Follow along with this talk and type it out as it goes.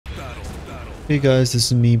Hey guys, this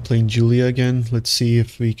is me playing Julia again. Let's see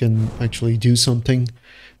if we can actually do something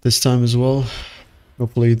this time as well.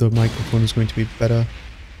 Hopefully the microphone is going to be better.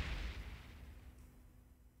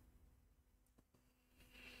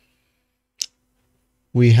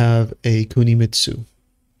 We have a Kunimitsu,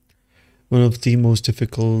 one of the most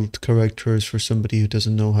difficult characters for somebody who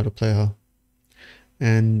doesn't know how to play her.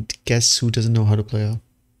 And guess who doesn't know how to play her?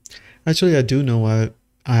 Actually, I do know. I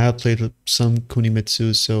have played some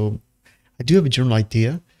Kunimitsu, so I do have a general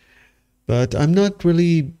idea. But I'm not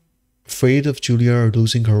really afraid of Julia or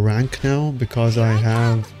losing her rank now because I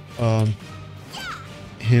have I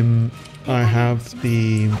have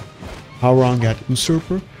the Haurang at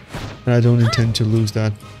Usurper, and I don't intend to lose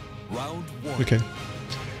that. Okay,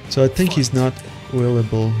 so I think he's not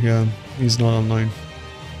available. Yeah, he's not online.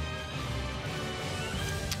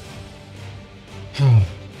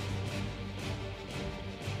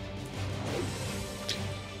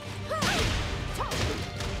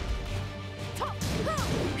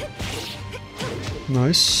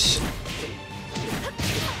 Nice.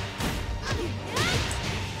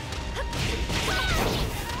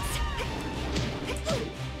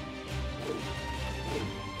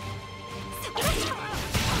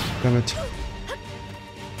 Damn it.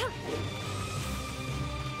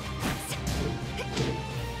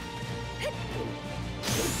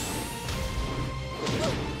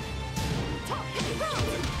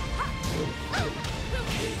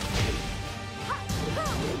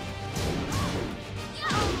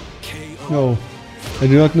 No, I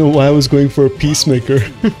do not know why I was going for a peacemaker.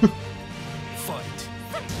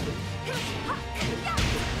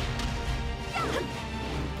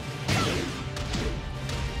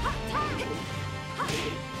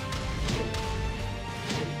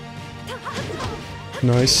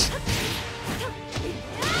 Nice.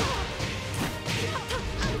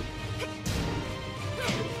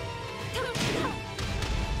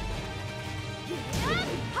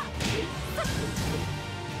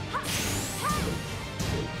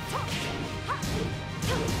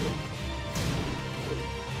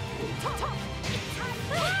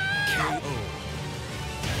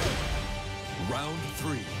 Round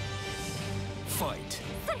 3. Fight.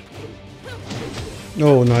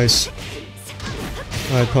 Oh, nice.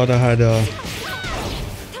 I thought I had a...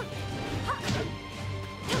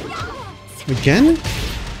 Again?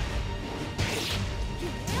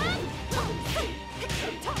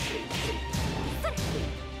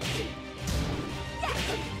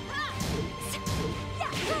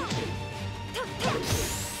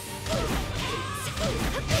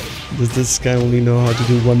 Does this guy only know how to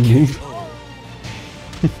do one move?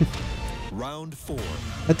 Round 4.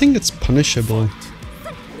 I think it's punishable.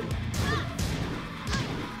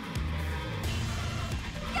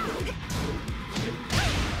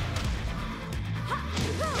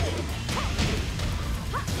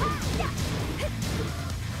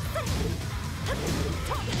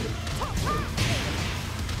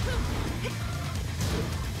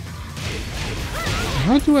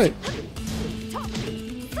 How do I...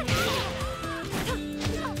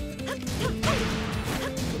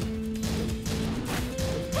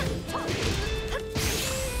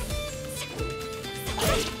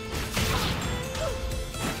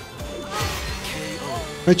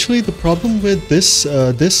 Actually, the problem with this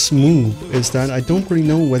this move is that I don't really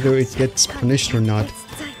know whether it gets punished or not.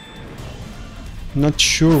 I'm not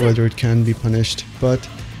sure whether it can be punished, but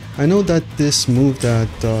I know that this move that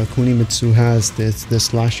Kunimitsu has, this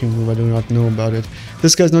slashing move, I do not know about it.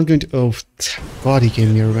 This guy's not going to... Oh, God, he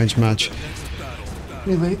gave me a revenge match.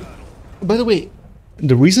 Anyway, by the way,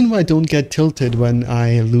 the reason why I don't get tilted when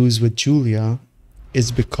I lose with Julia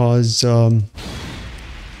is because...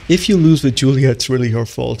 if you lose with Julia, it's really her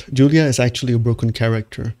fault. Julia is actually a broken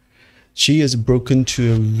character. She is broken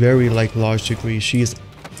to a very large degree. She is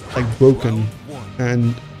broken,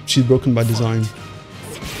 and she's broken by design.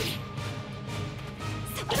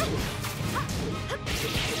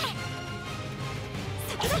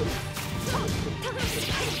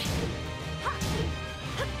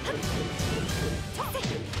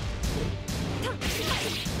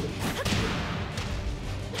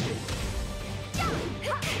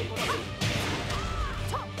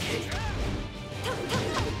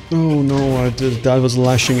 Oh no, that was a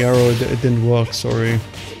lashing arrow, it didn't work, sorry.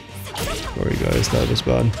 Sorry guys, that was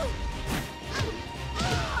bad.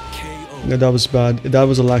 Yeah, that was bad. That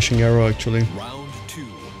was a lashing arrow actually. Round 2.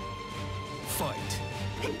 Fight.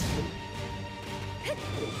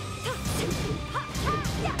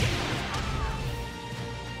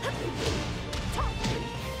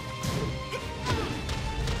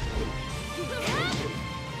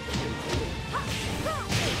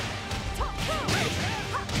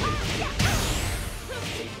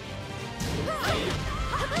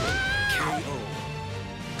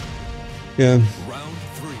 Yeah. Round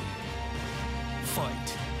 3.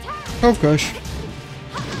 Fight. Oh gosh.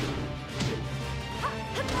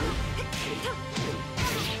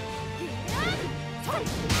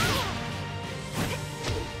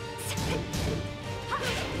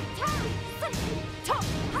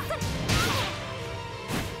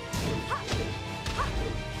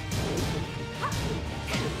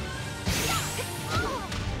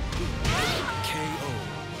 KO.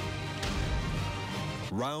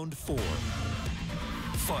 Round 4.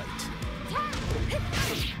 Fight.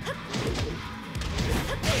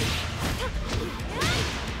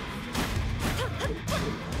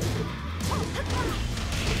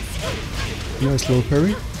 Nice low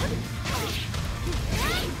parry.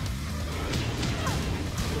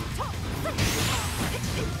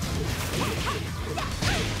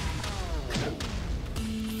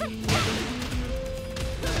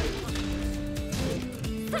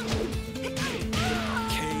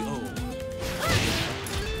 KO.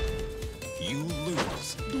 You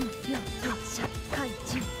lose.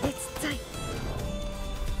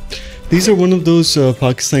 These are one of those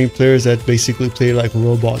Pakistani players that basically play like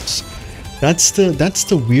robots. That's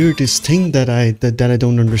the weirdest thing that I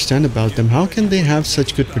don't understand about them. How can they have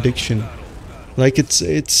such good prediction? Like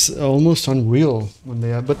it's almost unreal when they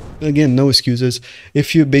have. But again, no excuses.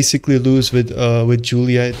 If you basically lose with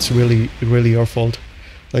Julia, it's really your fault.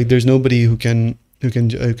 Like there's nobody who can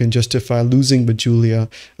justify losing with Julia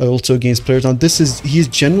also against players. Now he's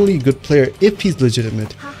generally a good player if he's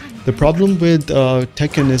legitimate. The problem with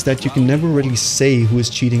Tekken is that you can never really say who is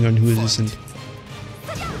cheating and who isn't.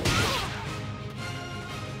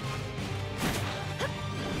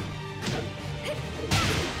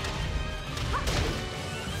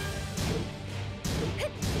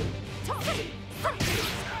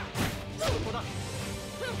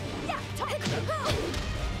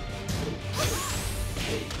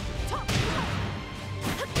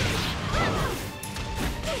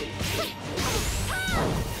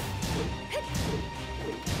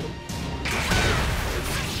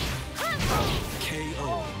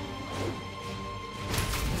 KO.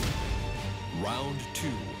 Round 2.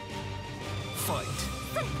 Fight.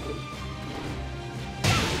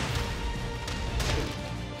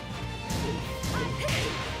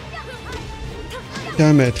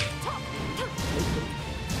 Damn it.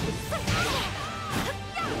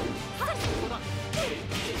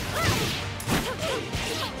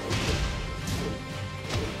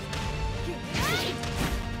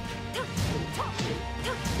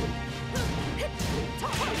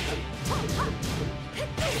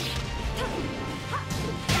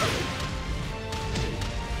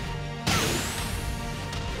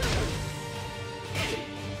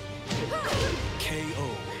 KO.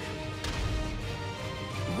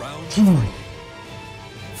 Round 3.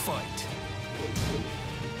 Fight.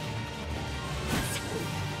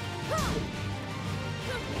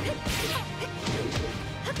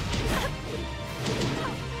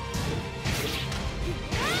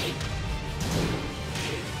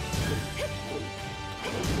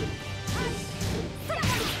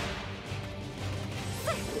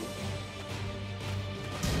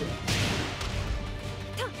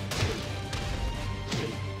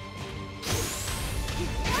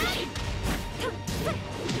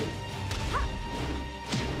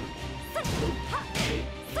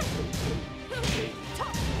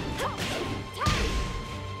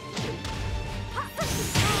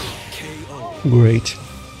 KO. Great.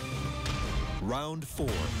 Round 4.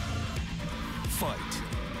 Fight.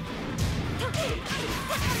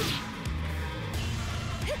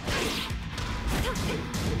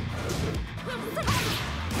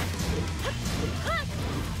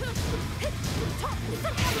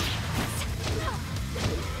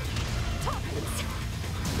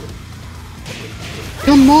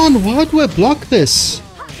 Come on, why do I block this?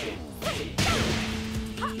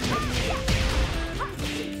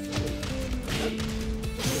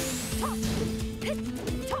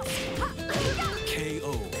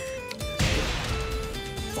 KO.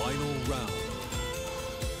 Final round.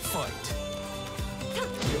 Fight. KO.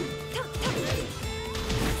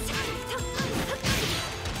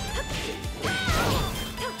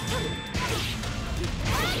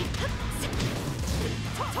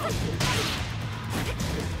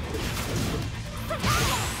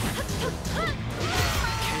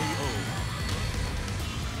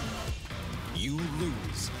 You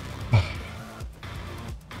lose.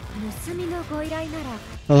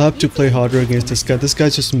 I'll have to play harder against this guy. This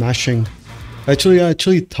guy's just mashing. I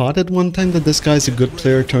actually thought at one time that this guy's a good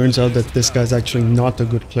player. Turns out that this guy's actually not a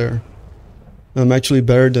good player. I'm actually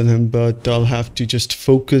better than him, but I'll have to just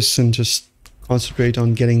focus and just concentrate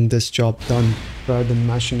on getting this job done rather than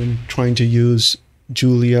mashing and trying to use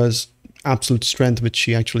Julia's absolute strength, which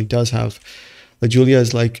she actually does have. Like, Julia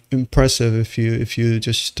is like impressive if you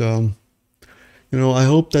just you know, I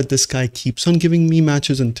hope that this guy keeps on giving me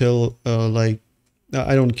matches until like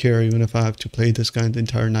I don't care, even if I have to play this guy the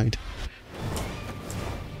entire night.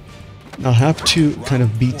 I'll have to kind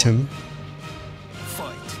of beat him.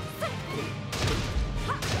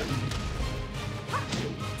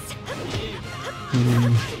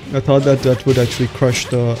 I thought that that would actually crush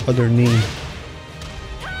the other knee.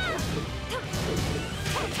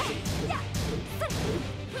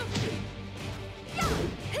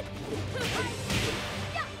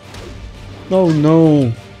 Oh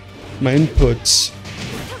no, my inputs.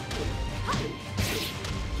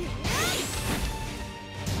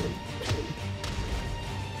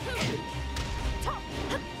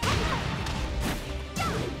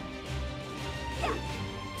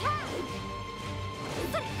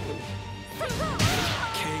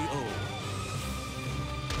 KO.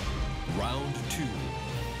 Round 2.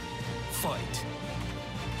 Fight.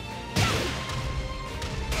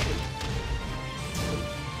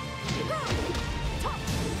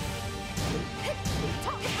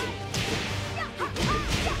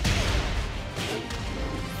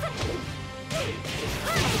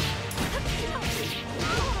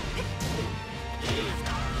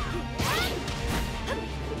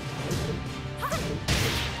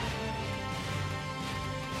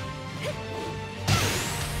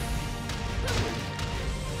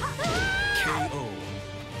 KO.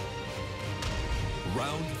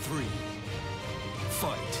 Round 3.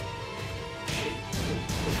 Fight.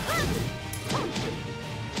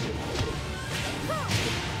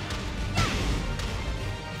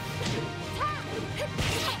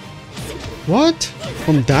 What?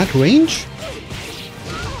 From that range?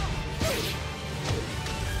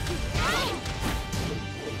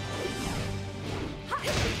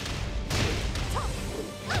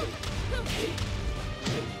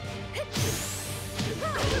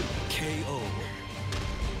 KO.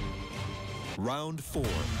 Round 4.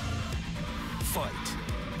 Fight.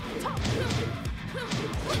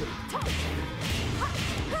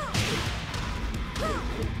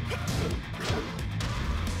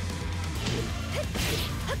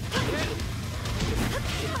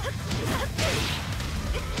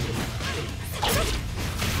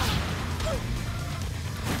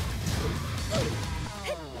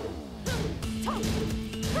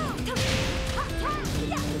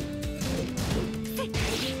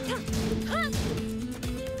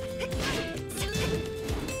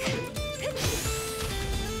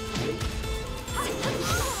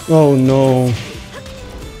 Oh no.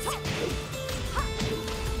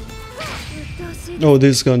 Oh,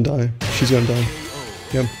 this is gonna die. She's gonna die.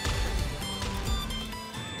 Yep.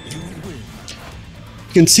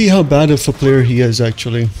 You can see how bad of a player he is,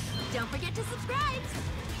 actually. Don't forget to subscribe.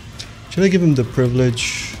 Should I give him the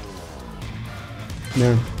privilege?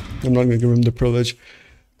 No, I'm not gonna give him the privilege.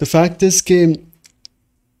 The fact this game,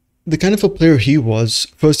 the kind of a player he was,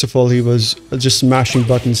 first of all, he was just smashing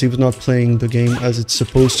buttons. He was not playing the game as it's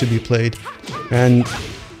supposed to be played. And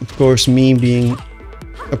of course, me being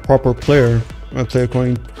a proper player, I play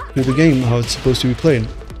according to the game, how it's supposed to be played.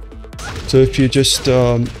 So if you just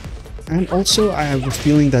and also I have a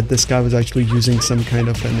feeling that this guy was actually using some kind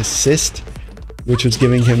of an assist, which was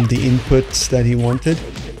giving him the inputs that he wanted.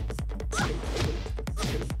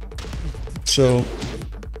 So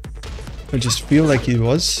I just feel like he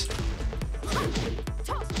was.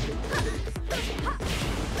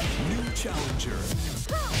 New challenger.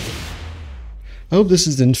 I hope this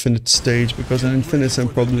is the infinite stage, because on infinite I'm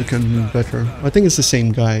probably can do better. I think it's the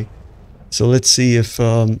same guy. So let's see if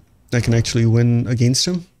I can actually win against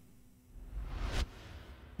him.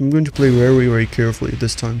 I'm going to play very, very carefully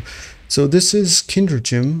this time. So this is Kinder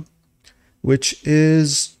Gym, which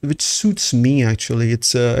suits me actually.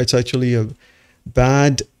 It's actually a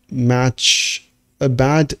bad match, a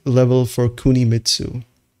bad level for Kunimitsu,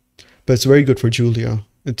 but it's very good for Julia.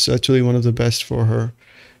 It's actually one of the best for her.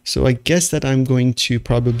 So I guess that I'm going to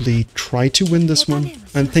probably try to win this one.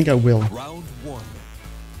 I think I will. Round 1.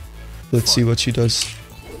 Let's see what she does.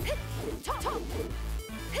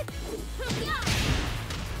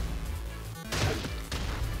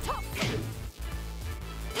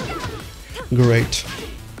 Great.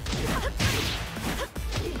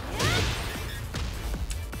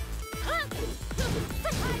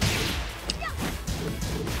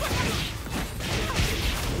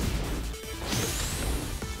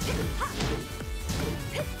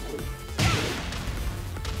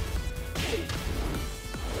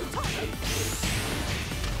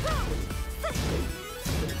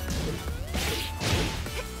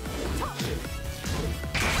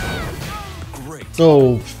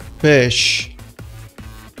 Oh, fish.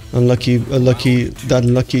 Unlucky, that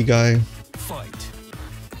lucky guy. Fight.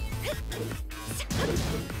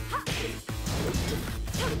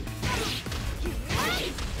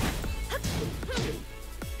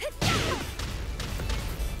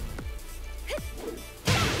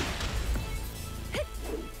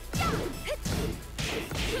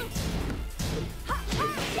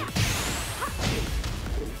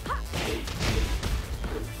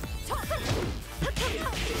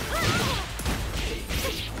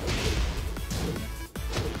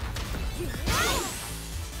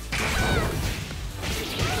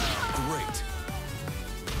 Great.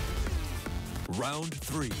 Round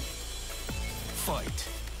 3. Fight.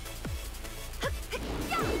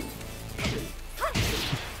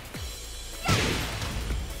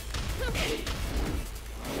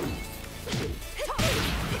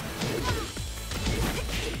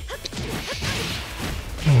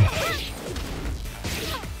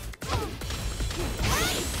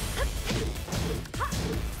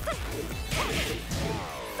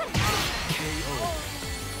 KO.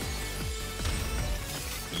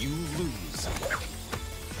 You lose.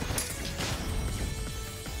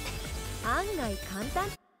 案外簡単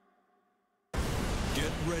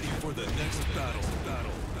Get ready for the next battle.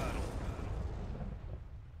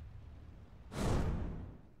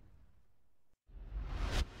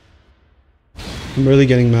 I'm really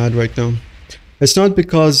getting mad right now. It's not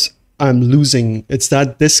because I'm losing. It's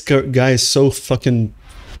that this guy is so fucking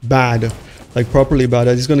bad. Like properly bad.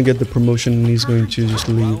 He's gonna get the promotion and he's going to just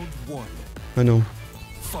leave. Round 1. I know.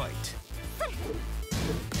 Fight.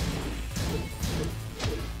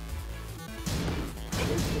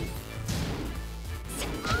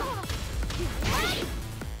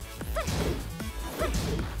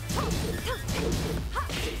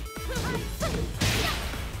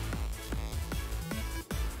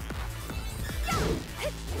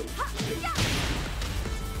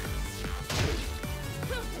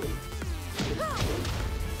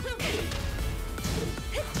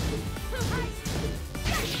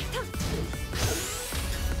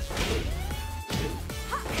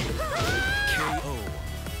 KO.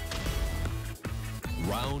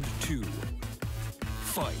 Round 2.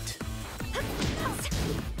 Fight.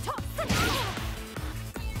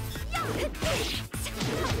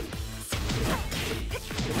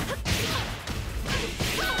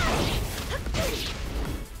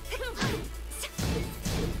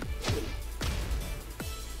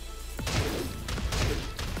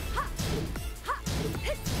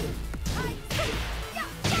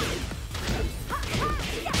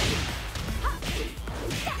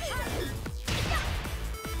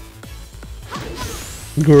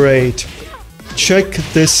 Great. Check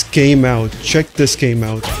this game out. Check this game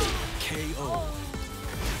out. KO.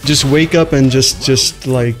 Just wake up and just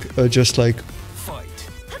like Fight.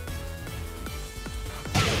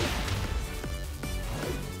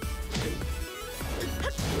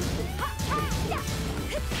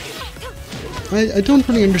 I don't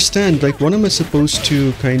really understand. Like, what am I supposed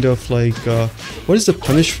to kind of like? What is the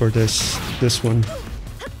punish for this one?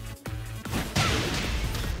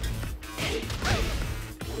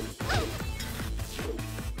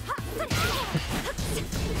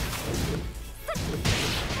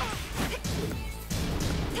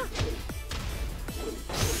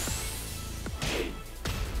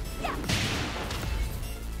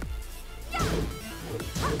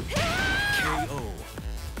 KO.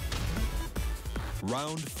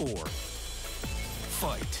 Round 4.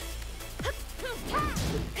 Fight.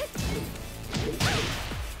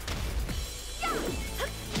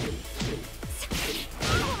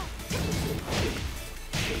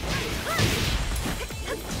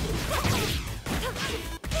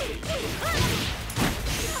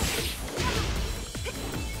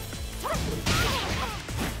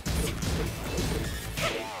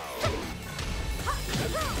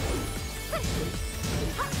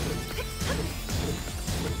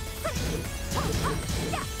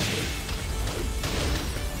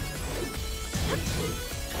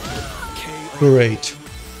 Great.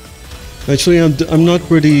 Actually, I'm not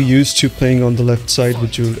really used to playing on the left side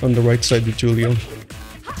with on the right side with Julio.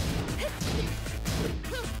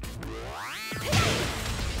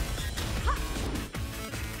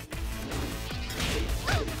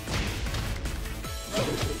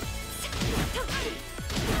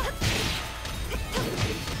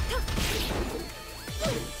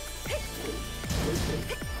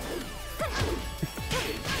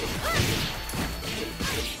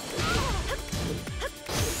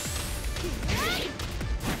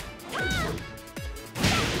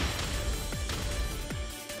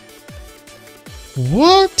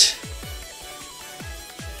 What?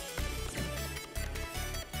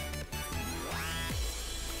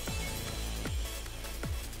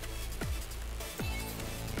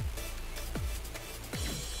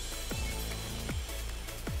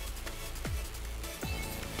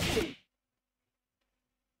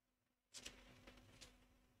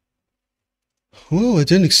 Oh, I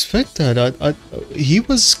didn't expect that. He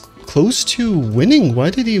was close to winning. Why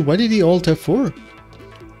did he alt F4?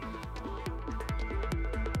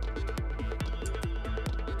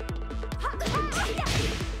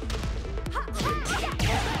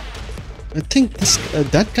 I think this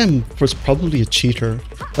that guy was probably a cheater.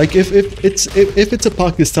 Like if it's a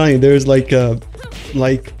Pakistani, there's like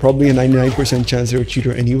probably a 99% chance they're a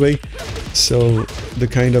cheater anyway. So the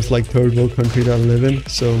kind of like third world country that I live in.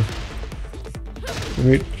 So I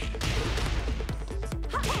mean,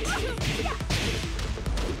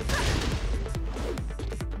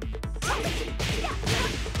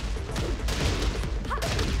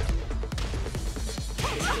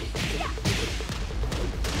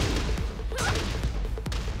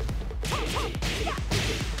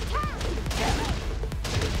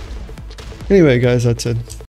 anyway, guys, that's it.